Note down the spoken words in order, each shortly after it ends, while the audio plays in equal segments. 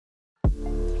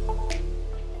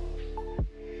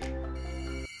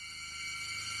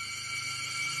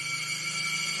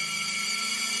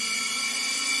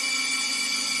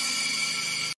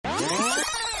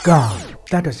God,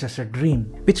 that was just a dream.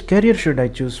 Which career should I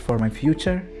choose for my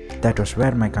future? That was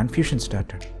where my confusion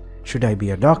started. Should I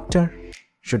be a doctor?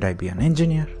 Should I be an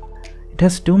engineer? It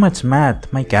has too much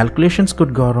math, my calculations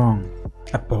could go wrong.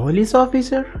 A police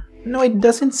officer? No, it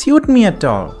doesn't suit me at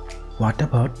all. What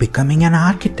about becoming an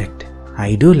architect?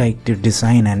 I do like to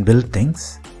design and build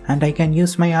things, and I can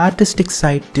use my artistic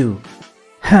side too.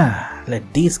 Let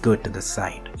these go to the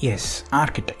side. Yes,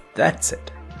 architect, that's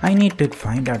it. I need to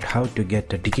find out how to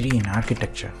get a degree in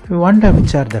architecture. I wonder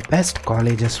which are the best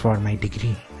colleges for my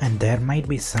degree, and there might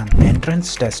be some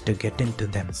entrance test to get into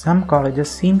them. Some colleges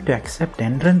seem to accept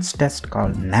entrance test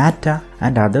called NATA,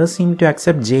 and others seem to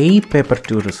accept JEE Paper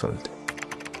 2 result.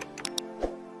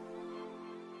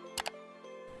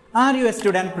 Are you a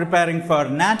student preparing for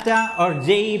NATA or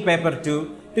JEE Paper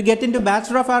 2 to get into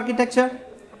Bachelor of Architecture?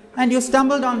 And you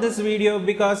stumbled on this video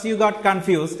because you got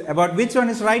confused about which one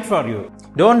is right for you.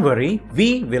 Don't worry,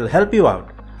 we will help you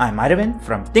out. I'm Aravind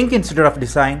from Think Institute of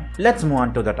Design. Let's move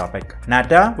on to the topic.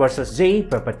 NATA versus JEE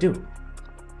Paper 2.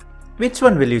 Which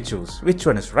one will you choose? Which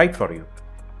one is right for you?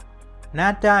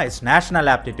 NATA is National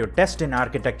Aptitude Test in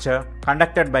Architecture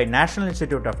conducted by National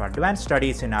Institute of Advanced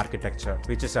Studies in Architecture,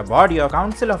 which is a body of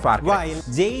Council of Architects.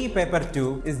 While JEE Paper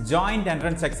 2 is Joint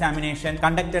Entrance Examination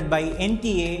conducted by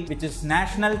NTA, which is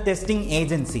National Testing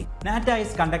Agency. NATA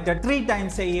is conducted 3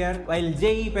 times a year, while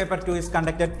JEE Paper 2 is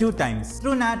conducted 2 times.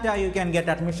 Through NATA, you can get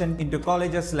admission into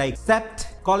colleges like CEPT,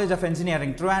 College of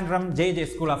Engineering Trivandrum, JJ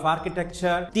School of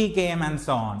Architecture, TKM and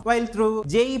so on. While through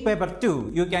JEE Paper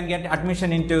 2, you can get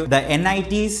admission into the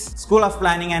NITs, School of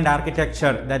Planning and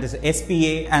Architecture, that is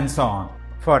SPA and so on.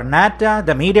 For NATA,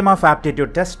 the medium of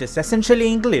aptitude test is essentially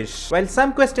English, while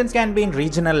some questions can be in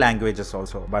regional languages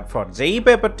also. But for JEE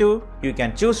Paper 2, you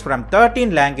can choose from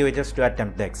 13 languages to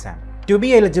attempt the exam. To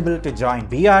be eligible to join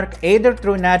B.Arch either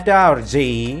through NATA or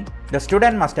JEE, the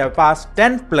student must have passed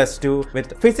 10+2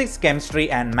 with physics, chemistry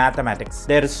and mathematics.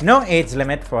 There is no age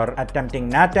limit for attempting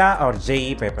NATA or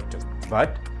JEE Paper 2.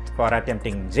 But for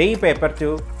attempting JEE Paper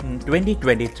 2 in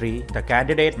 2023, the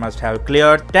candidate must have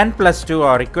cleared 10+2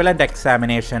 or equivalent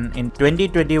examination in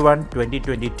 2021,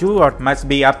 2022 or must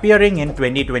be appearing in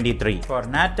 2023. For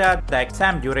NATA, the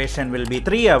exam duration will be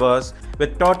 3 hours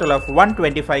with total of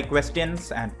 125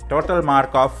 questions and total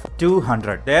mark of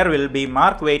 200. There will be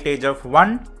mark weightage of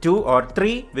 1, 2 or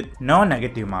 3 with no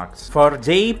negative marks. For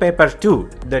JEE Paper 2,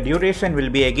 the duration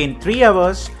will be again 3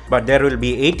 hours, but there will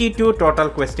be 82 total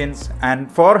questions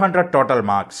and 400 total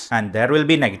marks, and there will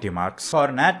be negative marks.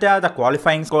 For NATA, the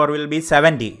qualifying score will be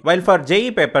 70, while for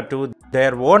JEE Paper 2,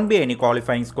 there won't be any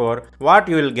qualifying score. What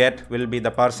you will get will be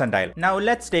the percentile. Now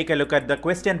let's take a look at the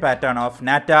question pattern of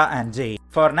NATA and JEE.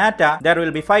 For NATA, there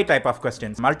will be 5 types of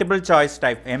questions: multiple choice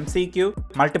type MCQ,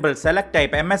 multiple select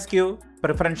type MSQ,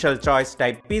 preferential choice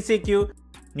type PCQ,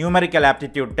 numerical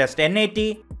aptitude test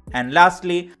NAT, and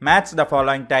lastly, match the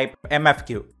following type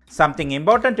MFQ. Something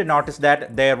important to notice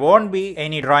that there won't be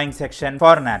any drawing section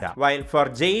for NATA, while for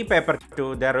JEE Paper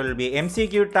 2 there will be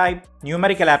MCQ type,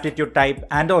 numerical aptitude type,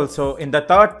 and also in the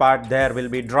third part there will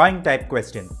be drawing type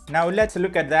questions. Now let's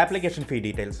look at the application fee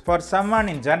details. For someone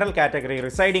in general category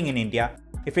residing in India,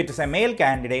 if it is a male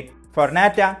candidate, for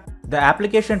NATA, the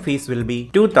application fees will be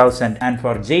 2000 and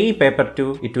for JEE Paper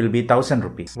 2 it will be 1000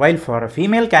 rupees. While for a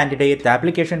female candidate, the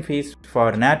application fees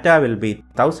for NATA will be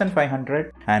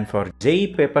 1500 and for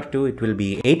JEE Paper 2 it will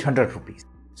be 800 rupees.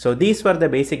 So these were the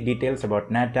basic details about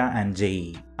NATA and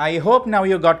JEE. I hope now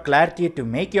you got clarity to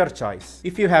make your choice.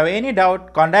 If you have any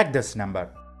doubt, contact this number.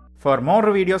 For more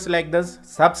videos like this,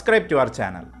 subscribe to our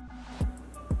channel.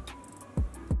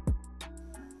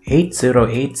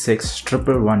 8086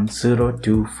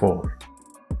 111024.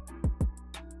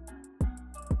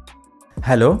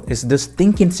 Hello, is this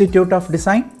Think Institute of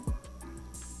Design?